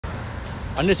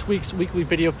On this week's weekly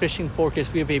video fishing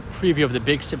forecast, we have a preview of the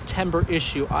big September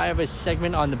issue. I have a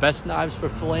segment on the best knives for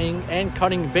filleting and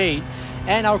cutting bait,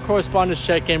 and our correspondents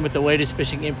check in with the latest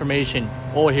fishing information,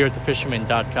 all here at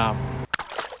thefisherman.com.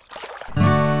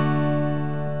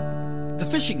 The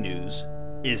fishing news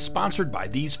is sponsored by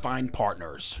these fine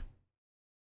partners.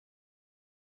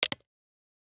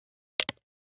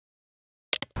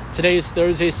 Today is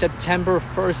Thursday, September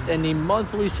 1st, and the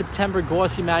monthly September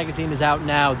Glossy magazine is out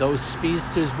now. Those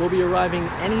speedsters will be arriving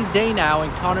any day now,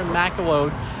 and Connor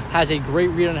McElode has a great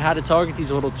read on how to target these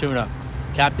little tuna.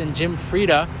 Captain Jim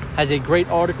Frieda has a great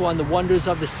article on the wonders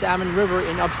of the Salmon River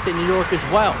in upstate New York as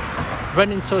well.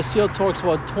 Brendan Sociel talks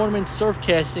about tournament surf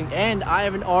casting, and I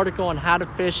have an article on how to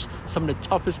fish some of the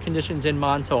toughest conditions in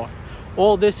Montauk.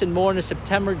 All this and more in the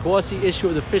September Glossy issue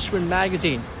of the Fisherman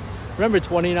magazine. Remember,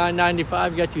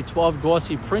 $29.95 got you 12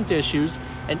 glossy print issues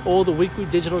and all the weekly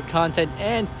digital content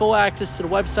and full access to the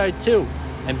website too.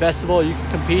 And best of all, you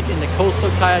can compete in the Coastal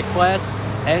Kayak Class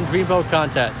and Dreamboat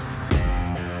Contest.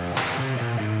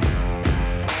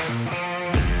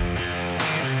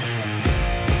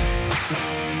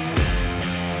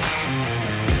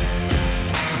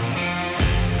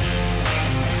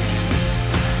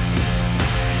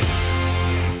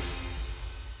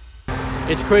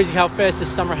 It's crazy how fast this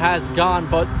summer has gone,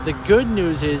 but the good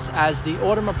news is as the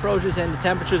autumn approaches and the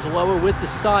temperatures lower with the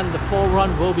sun, the fall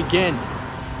run will begin.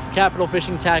 Capital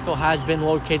Fishing Tackle has been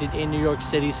located in New York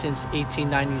City since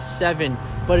 1897,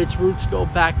 but its roots go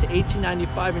back to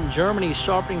 1895 in Germany,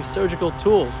 sharpening surgical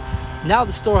tools. Now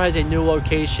the store has a new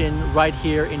location right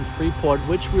here in Freeport,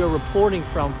 which we are reporting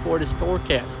from for this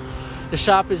forecast. The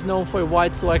shop is known for a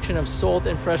wide selection of salt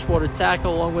and freshwater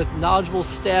tackle, along with knowledgeable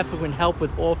staff who can help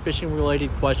with all fishing-related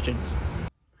questions.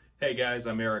 Hey guys,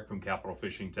 I'm Eric from Capital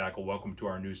Fishing Tackle. Welcome to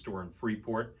our new store in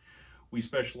Freeport. We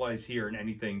specialize here in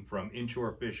anything from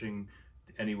inshore fishing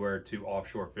anywhere to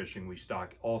offshore fishing. We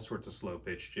stock all sorts of slow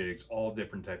pitch jigs, all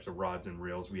different types of rods and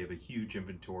reels. We have a huge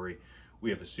inventory. We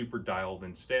have a super dialed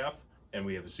in staff, and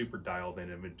we have a super dialed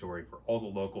in inventory for all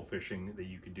the local fishing that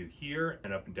you can do here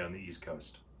and up and down the East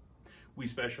Coast. We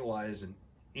specialize in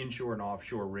inshore and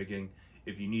offshore rigging.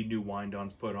 If you need new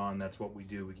wind-ons put on, that's what we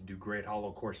do. We can do great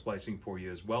hollow core splicing for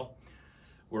you as well.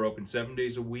 We're open 7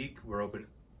 days a week. We're open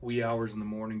wee hours in the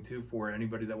morning too for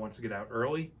anybody that wants to get out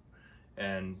early.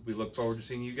 And we look forward to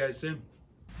seeing you guys soon.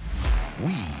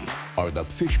 We are the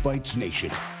Fish Bites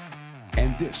Nation,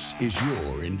 and this is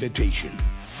your invitation.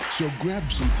 So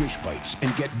grab some fish bites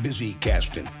and get busy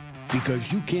casting,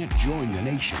 because you can't join the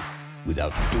nation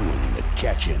without doing the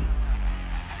catching.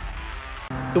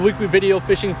 The weekly video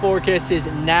fishing forecast is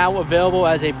now available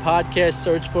as a podcast.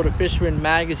 Search for the Fisherman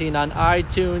magazine on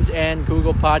iTunes and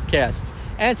Google Podcasts.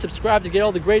 And subscribe to get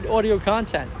all the great audio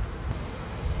content.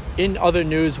 In other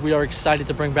news, we are excited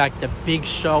to bring back the big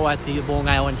show at the Long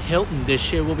Island Hilton.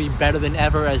 This year will be better than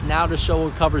ever, as now the show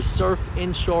will cover surf,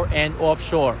 inshore, and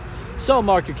offshore. So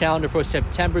mark your calendar for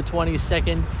September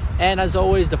 22nd. And as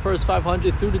always, the first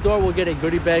 500 through the door will get a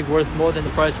goodie bag worth more than the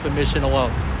price of admission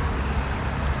alone.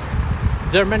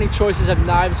 There are many choices of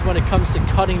knives when it comes to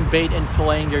cutting bait and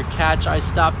filleting your catch. I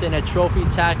stopped in at Trophy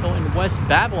Tackle in West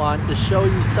Babylon to show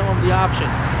you some of the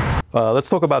options. Let's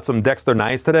talk about some Dexter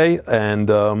knives today.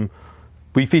 And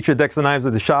we feature Dexter knives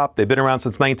at the shop. They've been around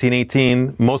since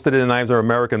 1918. Most of the knives are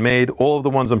American made. All of the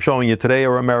ones I'm showing you today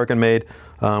are American made.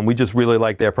 We just really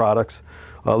like their products.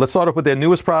 Let's start off with their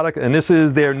newest product, and this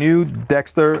is their new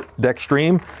Dexter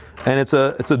Dextreme, and it's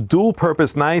a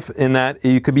dual-purpose knife in that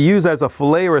it could be used as a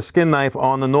fillet or a skin knife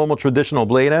on the normal traditional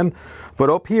blade end, but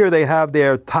up here they have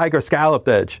their tiger scalloped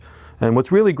edge. And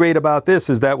what's really great about this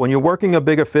is that when you're working a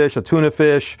bigger fish, a tuna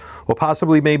fish, or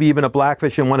possibly maybe even a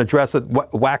blackfish, and want to dress it,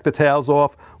 whack the tails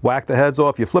off, whack the heads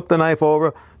off, you flip the knife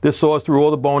over. This saws through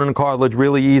all the bone and cartilage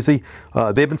really easy.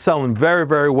 They've been selling very,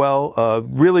 very well.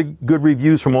 Really good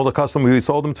reviews from all the customers we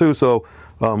sold them to. So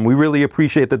we really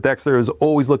appreciate that Dexter is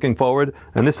always looking forward.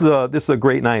 And this is a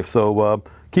great knife. So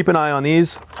keep an eye on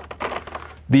these.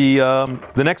 The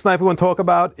next knife we want to talk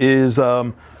about is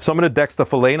some of the Dexter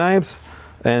fillet knives.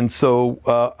 And so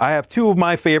I have two of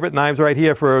my favorite knives right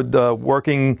here for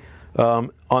working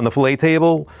on the fillet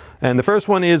table. And the first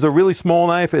one is a really small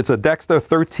knife. It's a Dexter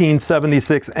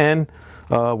 1376N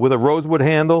with a rosewood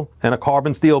handle and a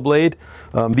carbon steel blade.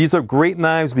 These are great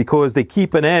knives because they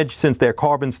keep an edge since they're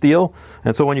carbon steel.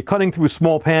 And so when you're cutting through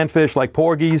small panfish like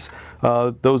porgies,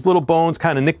 those little bones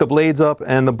kind of nick the blades up,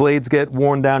 and the blades get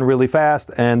worn down really fast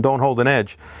and don't hold an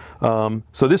edge.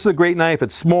 So this is a great knife.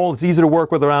 It's small, it's easy to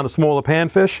work with around a smaller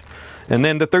panfish. And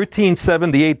then the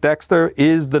 1378 Dexter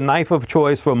is the knife of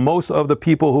choice for most of the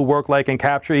people who work like in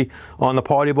capture on the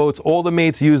party boats. All the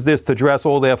mates use this to dress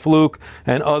all their fluke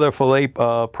and other fillet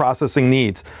processing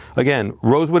needs. Again,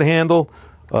 rosewood handle,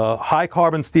 high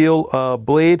carbon steel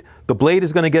blade. The blade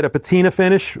is going to get a patina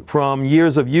finish from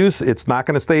years of use. It's not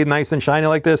going to stay nice and shiny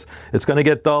like this. It's going to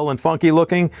get dull and funky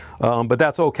looking, but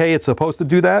that's okay. It's supposed to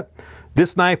do that.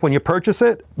 This knife, when you purchase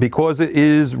it, because it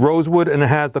is rosewood and it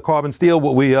has the carbon steel,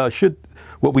 what we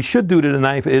should do to the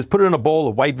knife is put it in a bowl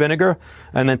of white vinegar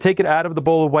and then take it out of the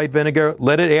bowl of white vinegar,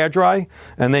 let it air dry,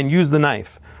 and then use the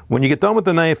knife. When you get done with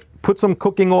the knife, put some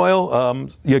cooking oil.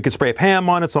 You can spray Pam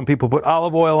on it. Some people put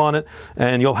olive oil on it,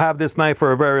 and you'll have this knife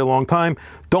for a very long time.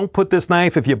 Don't put this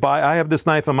knife, if you buy, I have this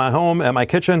knife in my home, at my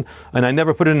kitchen, and I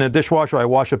never put it in a dishwasher. I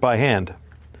wash it by hand.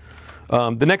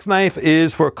 The next knife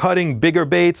is for cutting bigger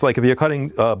baits, like if you're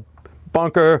cutting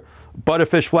bunker,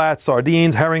 butterfish flats,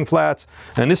 sardines, herring flats,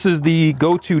 and this is the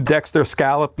go-to Dexter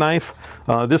scallop knife.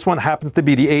 This one happens to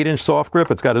be the 8-inch soft grip.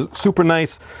 It's got a super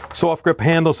nice soft grip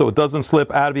handle so it doesn't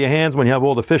slip out of your hands when you have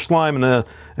all the fish slime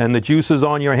and the juices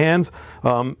on your hands.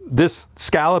 This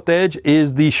scalloped edge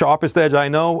is the sharpest edge I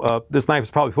know. This knife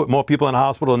has probably put more people in the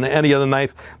hospital than any other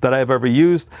knife that I've ever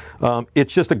used.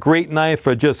 It's just a great knife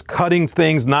for just cutting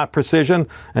things, not precision,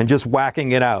 and just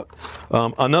whacking it out.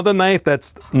 Another knife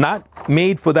that's not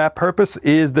made for that purpose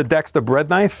is the Dexter bread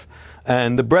knife.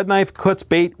 And the bread knife cuts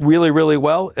bait really, really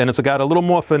well, and it's got a little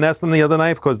more finesse than the other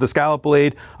knife because the scallop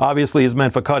blade obviously is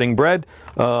meant for cutting bread.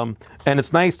 And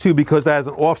it's nice too because it has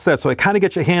an offset, so it kind of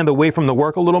gets your hand away from the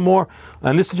work a little more.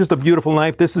 And this is just a beautiful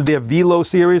knife. This is their Velo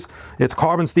series. It's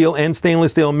carbon steel and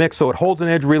stainless steel mixed, so it holds an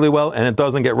edge really well and it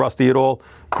doesn't get rusty at all.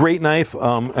 Great knife,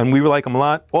 and we like them a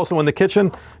lot. Also in the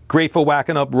kitchen, great for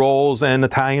whacking up rolls and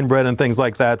Italian bread and things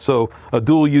like that. So a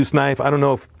dual use knife. I don't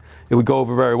know if it would go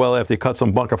over very well after you cut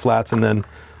some bunker flats and then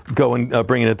go and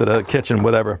bring it to the kitchen,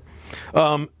 whatever.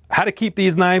 How to keep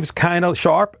these knives kind of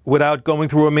sharp without going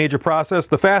through a major process.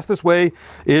 The fastest way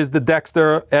is the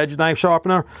Dexter edge knife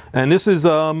sharpener. And this is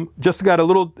just got a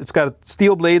little, it's got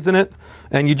steel blades in it.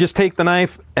 And you just take the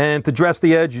knife and to dress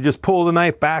the edge, you just pull the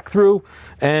knife back through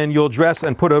and you'll dress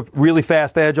and put a really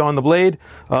fast edge on the blade.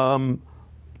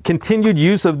 Continued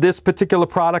use of this particular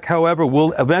product, however,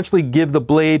 will eventually give the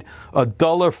blade a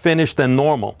duller finish than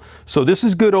normal. So this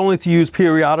is good only to use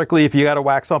periodically if you got to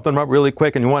whack something up really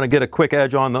quick and you want to get a quick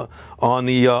edge on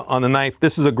the knife.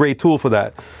 This is a great tool for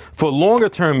that. For longer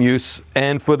term use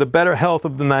and for the better health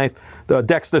of the knife, the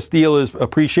Dexter steel is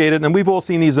appreciated. And we've all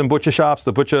seen these in butcher shops.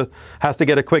 The butcher has to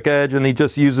get a quick edge and he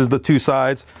just uses the two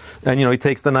sides. And you know, he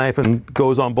takes the knife and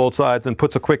goes on both sides and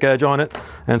puts a quick edge on it.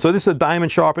 And so this is a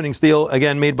diamond sharpening steel,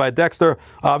 again, made by Dexter.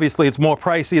 Obviously, it's more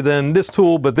pricey than this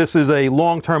tool, but this is a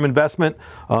long-term investment.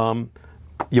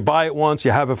 You buy it once,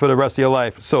 you have it for the rest of your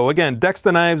life. So again,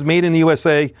 Dexter knives, made in the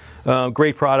USA,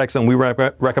 great products, and we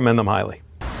recommend them highly.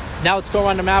 Now let's go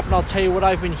around the map and I'll tell you what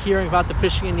I've been hearing about the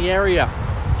fishing in the area.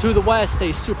 To the west,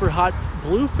 a super hot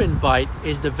bluefin bite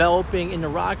is developing in the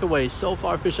Rockaways. So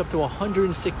far, fish up to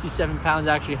 167 pounds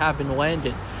actually have been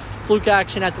landed. Fluke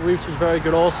action at the reefs was very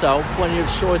good also. Plenty of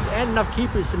shorts and enough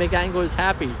keepers to make anglers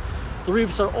happy. The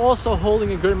reefs are also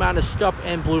holding a good amount of scup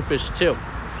and bluefish too.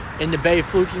 In the bay,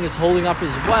 fluking is holding up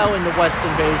as well in the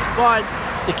western bays, but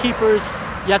the keepers,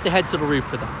 you have to head to the reef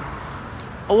for them.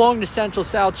 Along the central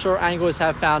south shore, anglers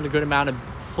have found a good amount of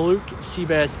fluke, sea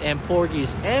bass, and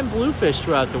porgies and bluefish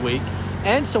throughout the week,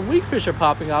 and some weakfish are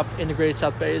popping up in the Great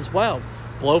South Bay as well.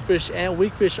 Blowfish and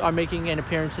weakfish are making an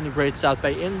appearance in the Great South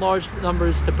Bay in large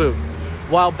numbers to boot.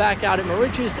 While back out at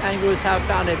Mauritius, anglers have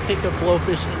found a pick of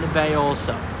blowfish in the bay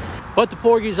also. But the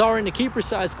porgies are in the keeper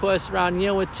size class around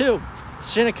Yinwit too.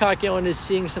 Shinnecock Island is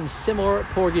seeing some similar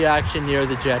porgy action near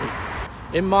the jetty.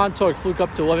 In Montauk, fluke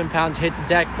up to 11 pounds hit the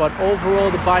deck, but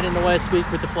overall the bite in the last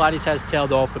week with the flatties has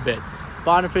tailed off a bit.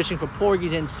 Bottom fishing for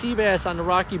porgies and sea bass on the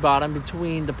rocky bottom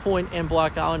between the Point and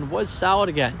Block Island was solid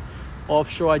again.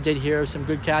 Offshore, I did hear of some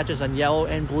good catches on yellow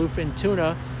and bluefin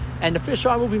tuna, and the fish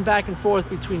are moving back and forth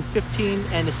between 15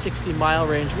 and the 60-mile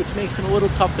range, which makes them a little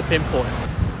tough to pinpoint.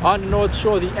 On the North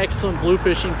Shore, the excellent blue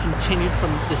fishing continued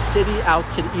from the city out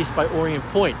to the east by Orient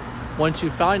Point. Once you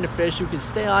find the fish, you can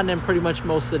stay on them pretty much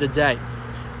most of the day.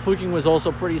 Fluking was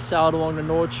also pretty solid along the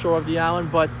north shore of the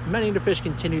island, but many of the fish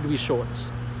continue to be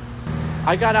shorts.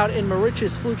 I got out in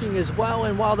Mauritius fluking as well,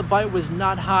 and while the bite was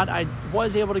not hot, I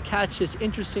was able to catch this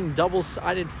interesting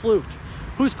double-sided fluke.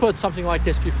 Who's caught something like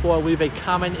this before? Leave a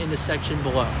comment in the section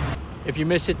below. If you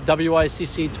missed it, the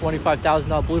WICC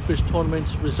 $25,000 Bluefish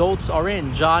Tournament's results are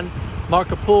in. John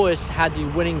Markopoulos had the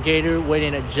winning gator weighed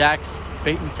in at Jack's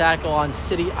Bait and Tackle on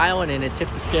City Island, and it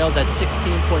tipped the scales at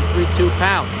 16.32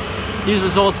 pounds. These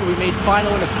results will be made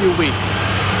final in a few weeks.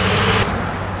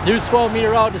 News 12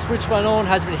 meteorologist Rich Van Ohlen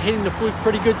has been hitting the fluke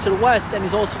pretty good to the west, and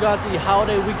he's also got the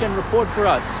holiday weekend report for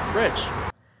us. Rich.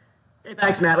 Hey,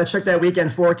 thanks, Matt. Let's check that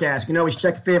weekend forecast. You can always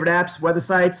check your favorite apps, weather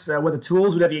sites, weather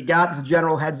tools, whatever you got. There's a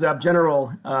general heads-up,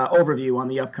 general overview on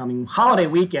the upcoming holiday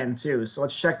weekend, too. So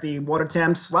let's check the water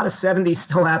temps. A lot of 70s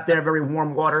still out there, very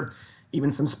warm water. Even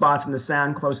some spots in the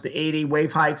Sound close to 80.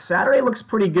 Wave height Saturday looks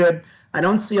pretty good. I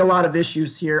don't see a lot of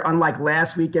issues here. Unlike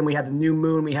last weekend, we had the new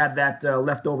moon. We had that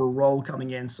leftover roll coming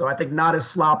in. So I think not as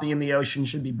sloppy in the ocean,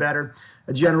 should be better.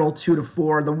 A general 2 to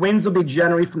 4. The winds will be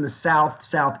generally from the south,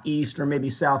 southeast, or maybe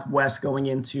southwest going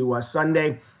into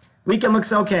Sunday. Weekend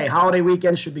looks okay. Holiday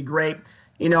weekend should be great.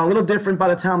 You know, a little different by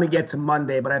the time we get to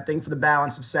Monday, but I think for the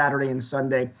balance of Saturday and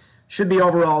Sunday, should be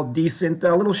overall decent.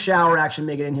 A little shower action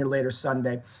may get in here later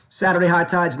Sunday. Saturday high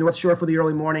tides, North Shore for the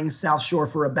early mornings, South Shore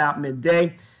for about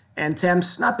midday. And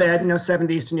temps, not bad,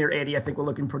 70s to near 80. I think we're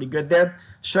looking pretty good there.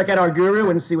 Check out our guru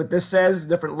and see what this says.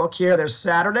 Different look here. There's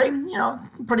Saturday,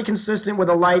 pretty consistent with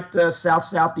a light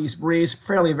south-southeast breeze.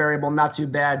 Fairly variable, not too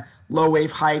bad. Low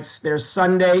wave heights. There's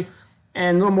Sunday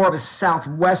and a little more of a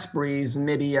southwest breeze and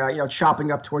maybe,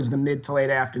 chopping up towards the mid to late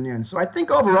afternoon. So I think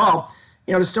overall,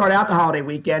 to start out the holiday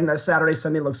weekend, Saturday,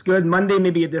 Sunday looks good. Monday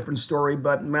may be a different story,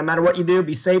 but no matter what you do,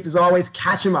 be safe as always.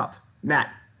 Catch them up.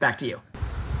 Matt, back to you.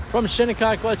 From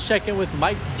Shinnecock, let's check in with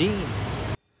Mike Dean.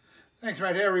 Thanks,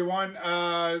 Matt. Hey, everyone.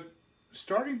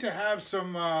 Starting to have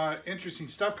some interesting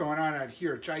stuff going on out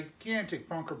here. Gigantic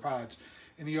bunker pods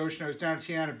in the ocean. I was down at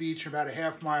Tiana Beach, about a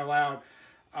half mile out.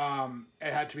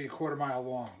 It had to be a quarter mile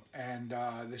long. And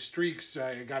the streaks,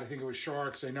 I got to think it was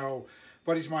sharks. I know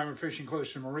buddies of mine were fishing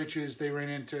close to Mauritius. They ran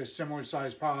into similar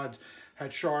sized pods,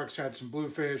 had sharks, had some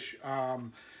bluefish.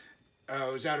 I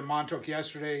was out in Montauk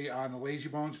yesterday on the Lazy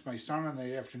Bones with my son on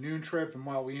the afternoon trip, and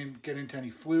while we didn't get into any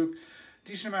fluke,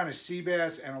 decent amount of sea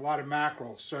bass and a lot of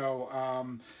mackerel. So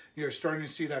you're starting to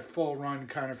see that full run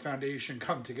kind of foundation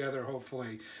come together,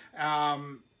 hopefully.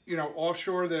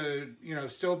 Offshore,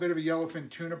 still a bit of a yellowfin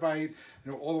tuna bite,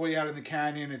 all the way out in the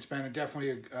canyon. It's been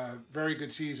definitely a very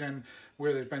good season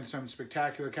where there's been some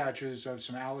spectacular catches of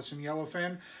some Allison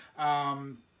yellowfin.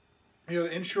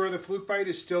 The inshore, the fluke bite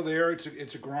is still there.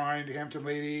 It's a grind. Hampton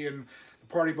Lady and the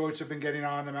party boats have been getting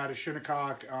on them out of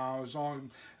Shinnecock, as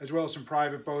well as some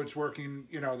private boats working,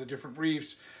 the different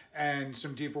reefs and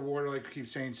some deeper water, like we keep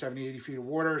saying, 70, 80 feet of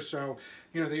water. So,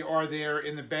 they are there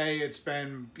in the bay. It's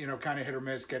been, kind of hit or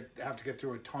miss. Have to get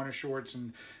through a ton of shorts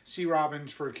and sea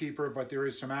robins for a keeper, but there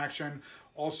is some action.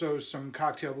 Also some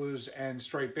cocktail blues and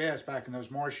striped bass back in those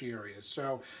marshy areas.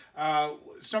 So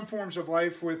some forms of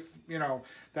life with,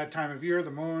 that time of year,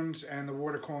 the moons and the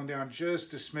water cooling down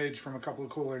just a smidge from a couple of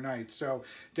cooler nights. So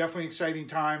definitely exciting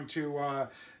time to,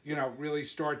 really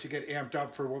start to get amped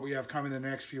up for what we have coming in the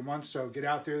next few months. So get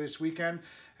out there this weekend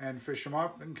and fish them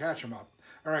up and catch them up.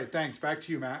 All right, thanks. Back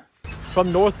to you, Matt.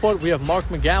 From Northport, we have Mark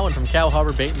McGowan from Cal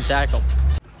Harbor Bait and Tackle.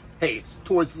 Hey, it's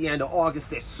towards the end of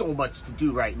August. There's so much to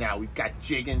do right now. We've got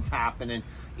jiggins happening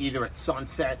either at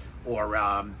sunset or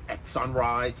at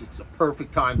sunrise. It's a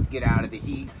perfect time to get out of the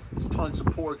heat. There's tons of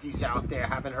porgies out there.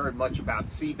 Haven't heard much about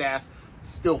sea bass.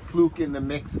 Still fluke in the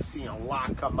mix. I've seen a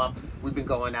lot come up. We've been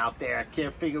going out there. I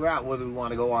can't figure out whether we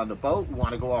want to go on the boat, we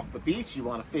want to go off the beach, you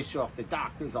want to fish off the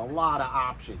dock. There's a lot of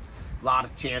options, a lot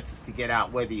of chances to get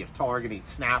out, whether you're targeting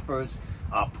snappers,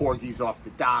 porgies off the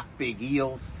dock, big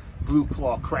eels, blue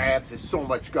claw crabs. There's so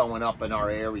much going up in our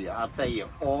area. I'll tell you,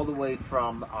 all the way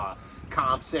from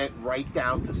Comset right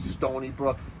down to Stony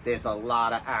Brook, there's a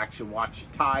lot of action. Watch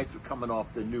your tides. We're coming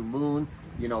off the new moon.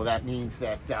 That means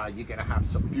that you're going to have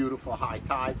some beautiful high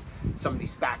tides. Some of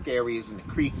these back areas in the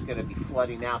creeks are going to be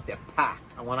flooding out. They're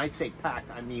packed. And when I say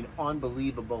packed, I mean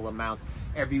unbelievable amounts,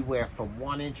 everywhere from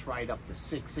 1 inch right up to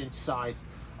 6 inch size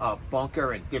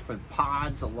bunker and different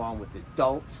pods along with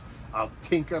adults,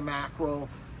 tinker mackerel,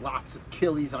 lots of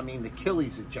killies. I mean, the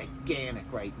killies are gigantic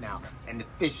right now, and the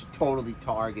fish are totally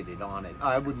targeted on it.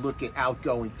 I would look at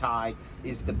outgoing tide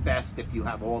is the best if you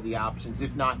have all the options.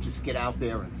 If not, just get out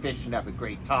there and fish and have a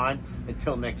great time.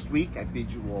 Until next week, I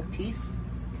bid you all peace.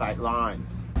 Tight lines.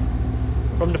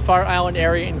 From the Fire Island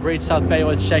area in Great South Bay,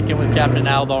 let's check in with Captain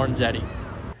Al Lorenzetti.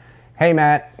 Hey,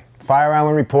 Matt. Fire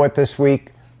Island report this week.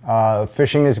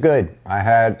 Fishing is good. I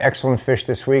had excellent fish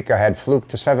this week. I had fluke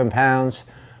to 7 pounds.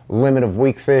 Limit of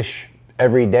weakfish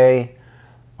every day.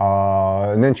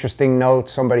 An interesting note,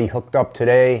 somebody hooked up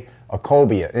today a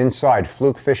cobia inside,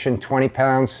 fluke fishing, 20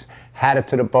 pounds, had it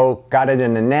to the boat, got it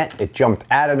in the net, it jumped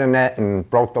out of the net and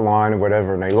broke the line or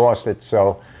whatever, and they lost it.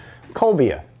 So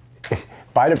cobia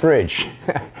by the bridge.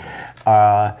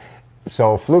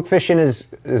 So fluke fishing is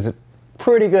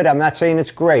pretty good. I'm not saying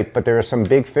it's great, but there are some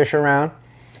big fish around.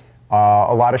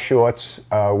 A lot of shorts.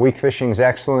 Weak fishing is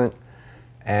excellent.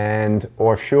 And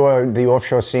offshore, the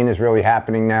offshore scene is really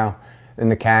happening now in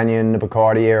the canyon, the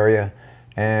Bacardi area.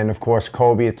 And of course,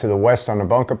 Cobia to the west on the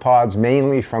bunker pods,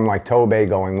 mainly from like Tobay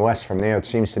going west from there. It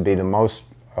seems to be the most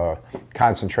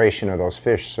concentration of those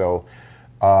fish. So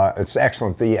it's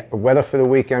excellent. The weather for the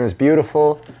weekend is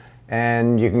beautiful,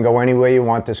 and you can go anywhere you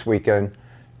want this weekend.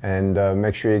 And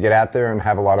make sure you get out there and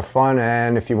have a lot of fun.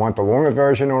 And if you want the longer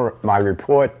version or my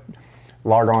report,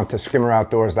 log on to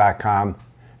skimmeroutdoors.com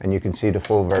and you can see the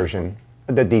full version,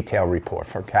 the detailed report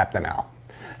from Captain Al.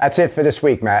 That's it for this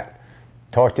week, Matt.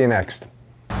 Talk to you next.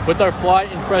 With our fly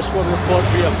and freshwater report,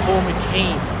 we have Paul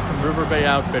McCain from River Bay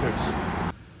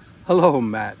Outfitters. Hello,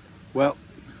 Matt. Well,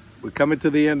 we're coming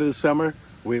to the end of the summer.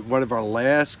 One of our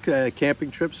last camping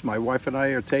trips my wife and I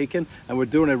are taking, and we're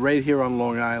doing it right here on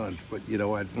Long Island. But you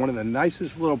know, at one of the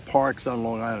nicest little parks on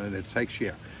Long Island, it's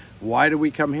Dexter. Why do we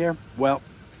come here? Well,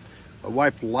 my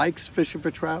wife likes fishing for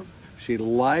trout. She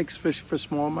likes fishing for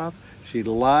smallmouth. She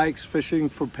likes fishing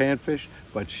for panfish,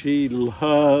 but she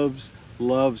loves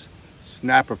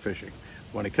snapper fishing.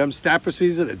 When it comes snapper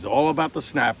season, it's all about the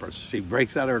snappers. She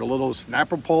breaks out her little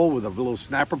snapper pole with her little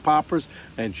snapper poppers,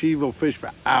 and she will fish for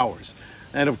hours.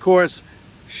 And of course,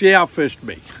 she outfished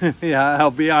me. Yeah, I'll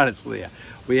be honest with you.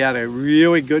 We had a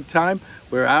really good time.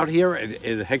 We're out here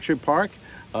in Dexter Park,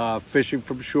 fishing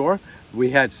from shore.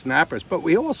 We had snappers, but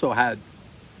we also had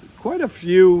quite a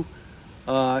few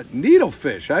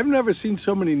needlefish. I've never seen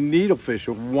so many needlefish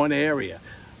in one area.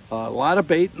 A lot of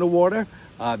bait in the water.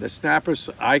 The snappers,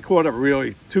 I caught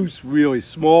two really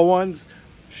small ones.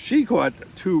 She caught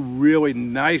two really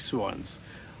nice ones.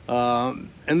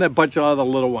 And a bunch of other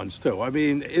little ones too. I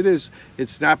mean, it's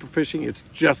snapper fishing. It's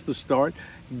just the start.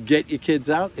 Get your kids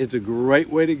out. It's a great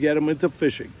way to get them into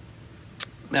fishing.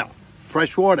 Now,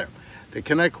 freshwater. The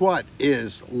Connecticut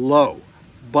is low,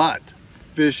 but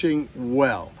fishing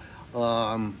well.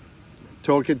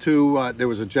 Talking to, there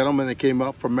was a gentleman that came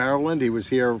up from Maryland. He was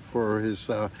here for his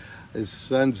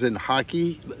sons in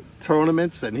hockey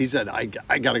tournaments, and he said, I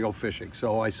got to go fishing.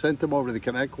 So I sent him over to the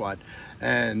Connecticut,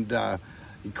 and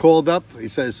he called up. He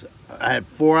says, I had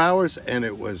 4 hours, and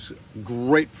it was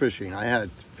great fishing. I had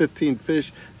 15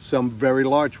 fish, some very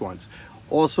large ones.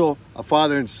 Also, a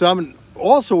father and son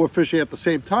also were fishing at the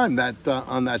same time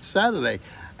on that Saturday,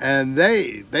 and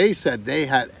they said they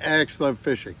had excellent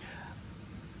fishing.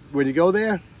 When you go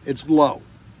there, it's low,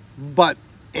 but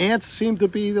ants seem to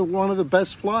be one of the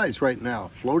best flies right now.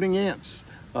 Floating ants,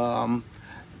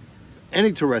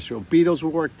 any terrestrial beetles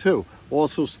will work too.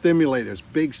 Also stimulators,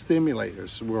 big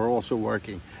stimulators, were also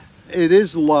working. It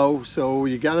is low, so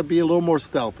you got to be a little more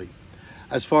stealthy.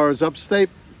 As far as upstate,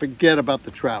 forget about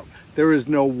the trout. There is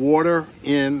no water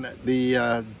in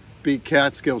the big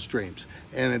Catskill streams,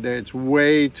 and it's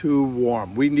way too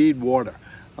warm. We need water.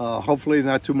 Hopefully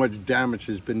not too much damage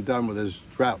has been done with this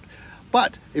trout.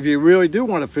 But if you really do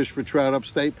want to fish for trout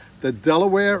upstate, the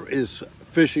Delaware is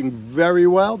fishing very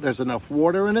well. There's enough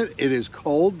water in it. It is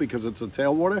cold because it's a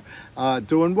tailwater,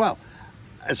 doing well.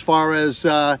 As far as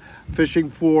fishing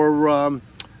for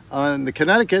on the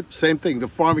Connecticut, same thing. The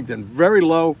Farmington, very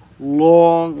low,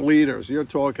 long leaders. You're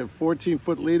talking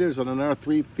 14-foot leaders and another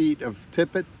 3 feet of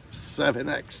tippet,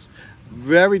 7X.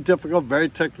 Very difficult, very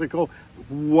technical.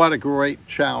 What a great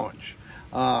challenge.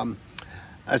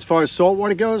 As far as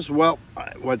saltwater goes, well,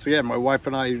 once again, my wife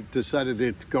and I decided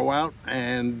to go out,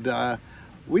 and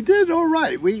we did all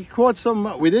right. We caught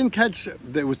some, we didn't catch,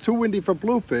 it was too windy for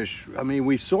bluefish. I mean,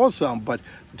 we saw some, but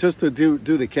just to do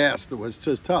the cast, it was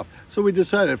just tough. So we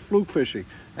decided fluke fishing,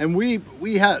 and we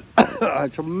had a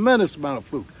tremendous amount of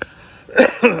fluke.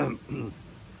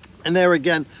 And there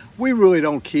again, we really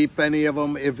don't keep any of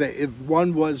them. If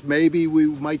one was, maybe we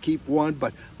might keep one,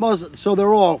 but most, so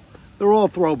they're all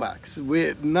throwbacks.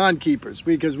 We're non-keepers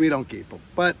because we don't keep them.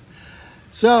 But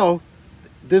so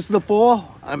this is the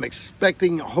fall. I'm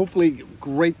expecting hopefully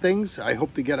great things. I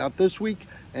hope to get out this week,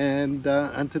 and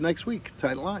until next week,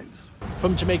 tight lines.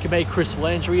 From Jamaica Bay, Chris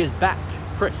Landry is back.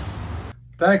 Chris.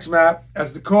 Thanks, Matt.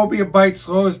 As the cobia bite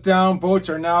slows down, boats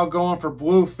are now going for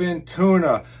bluefin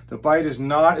tuna. The bite is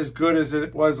not as good as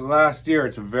it was last year.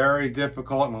 It's very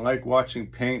difficult, and I like watching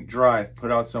paint dry. Put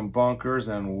out some bunkers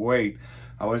and wait.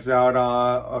 I was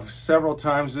out several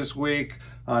times this week.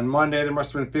 On Monday, there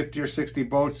must have been 50 or 60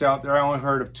 boats out there. I only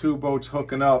heard of 2 boats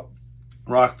hooking up.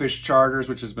 Rockfish Charters,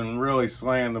 which has been really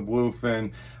slaying the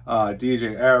bluefin.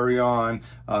 DJ Arion.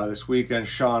 This weekend,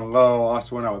 Sean Lowe.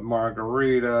 Also went out with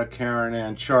Margarita, Karen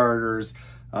Ann Charters.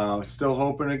 Still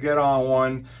hoping to get on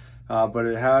one. but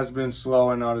it has been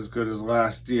slow and not as good as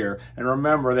last year. And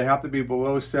remember, they have to be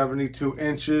below 72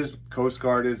 inches. Coast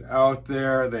Guard is out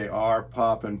there. They are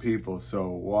popping people, so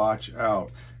watch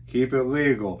out. Keep it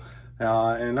legal.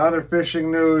 In other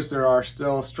fishing news, there are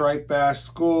still striped bass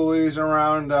schoolies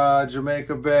around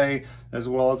Jamaica Bay, as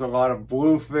well as a lot of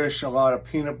bluefish, a lot of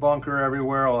peanut bunker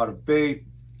everywhere, a lot of bait.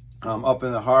 Up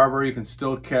in the harbor, you can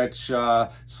still catch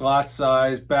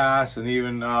slot-sized bass, and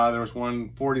even there was one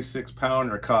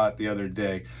 46-pounder caught the other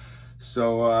day.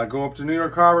 So go up to New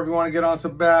York Harbor if you want to get on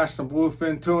some bass, some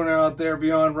bluefin tuna out there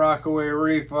beyond Rockaway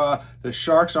Reef. The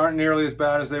sharks aren't nearly as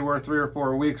bad as they were 3 or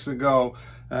 4 weeks ago.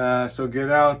 So get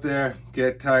out there,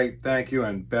 get tight. Thank you,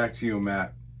 and back to you,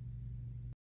 Matt.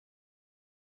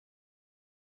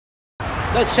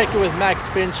 Let's check in with Max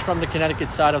Finch from the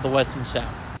Connecticut side of the Western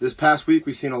Sound. This past week,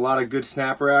 we've seen a lot of good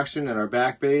snapper action in our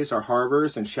back bays, our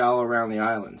harbors, and shallow around the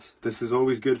islands. This is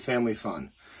always good family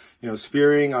fun. You know,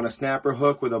 spearing on a snapper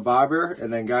hook with a bobber,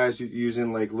 and then guys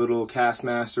using like little cast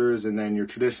masters, and then your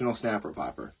traditional snapper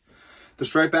popper. The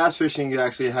striped bass fishing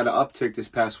actually had an uptick this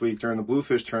past week during the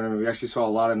bluefish tournament. We actually saw a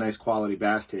lot of nice quality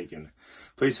bass taken.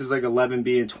 Places like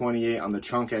 11B and 28 on the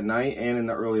chunk at night and in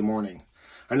the early morning.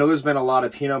 I know there's been a lot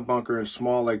of peanut bunker and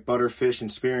small like butterfish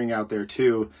and spearing out there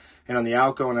too. And on the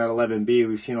outgoing at 11B,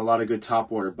 we've seen a lot of good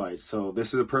topwater bites. So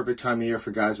this is a perfect time of year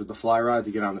for guys with the fly rod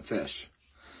to get on the fish.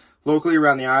 Locally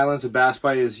around the islands, the bass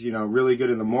bite is, really good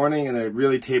in the morning, and then it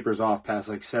really tapers off past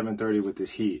like 7:30 with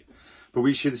this heat. But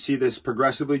we should see this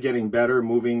progressively getting better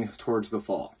moving towards the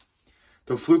fall.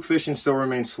 Though fluke fishing still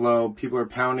remains slow, people are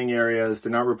pounding areas,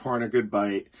 they're not reporting a good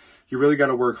bite. You really got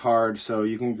to work hard, so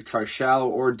you can try shallow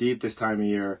or deep this time of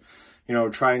year.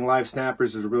 Trying live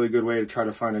snappers is a really good way to try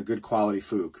to find a good quality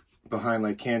fluke. Behind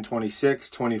like can 26,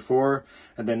 24,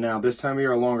 and then now this time of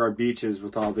year along our beaches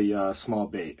with all the small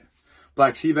bait.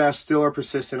 Black sea bass still are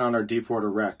persistent on our deep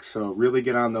water wrecks, so really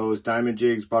get on those diamond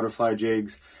jigs, butterfly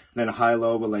jigs, and then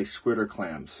high-low with like squid or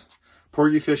clams.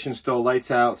 Porgy fishing still lights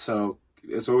out, so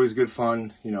it's always good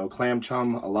fun. Clam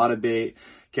chum, a lot of bait.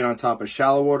 Get on top of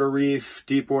shallow water reef,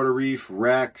 deep water reef,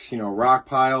 wrecks, rock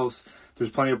piles. There's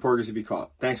plenty of porgies to be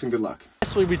caught. Thanks and good luck.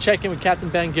 Lastly, we check in with Captain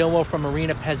Ben Gilmore from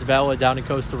Marina Pez Vela down in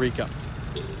Costa Rica.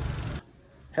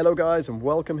 Hello guys, and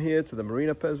welcome here to the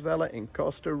Marina Pez Vela in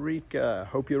Costa Rica.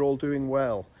 Hope you're all doing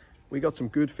well. We got some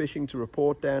good fishing to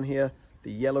report down here.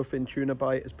 The yellowfin tuna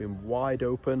bite has been wide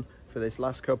open for this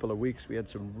last couple of weeks. We had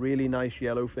some really nice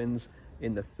yellowfins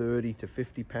in the 30 to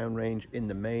 50 pound range in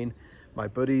the main. My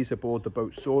buddies aboard the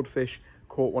boat Swordfish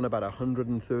caught one about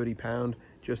 130 pound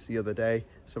just the other day.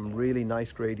 Some really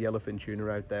nice grade yellowfin tuna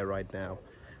out there right now.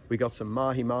 We got some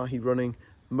mahi-mahi running.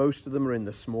 Most of them are in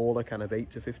the smaller kind of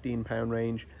 8 to 15 pound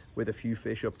range, with a few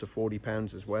fish up to 40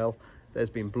 pounds as well. There's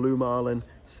been blue marlin,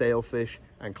 sailfish,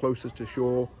 and closest to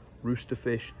shore,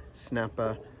 roosterfish,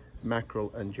 snapper,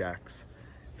 mackerel, and jacks.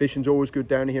 Fishing's always good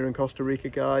down here in Costa Rica,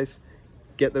 guys.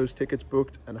 Get those tickets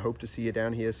booked and hope to see you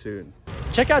down here soon.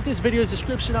 Check out this video's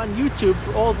description on YouTube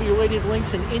for all the related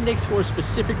links and index for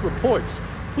specific reports.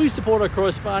 Please support our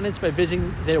correspondents by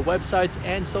visiting their websites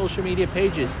and social media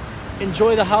pages.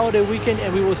 Enjoy the holiday weekend,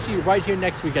 and we will see you right here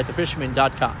next week at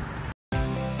thefisherman.com.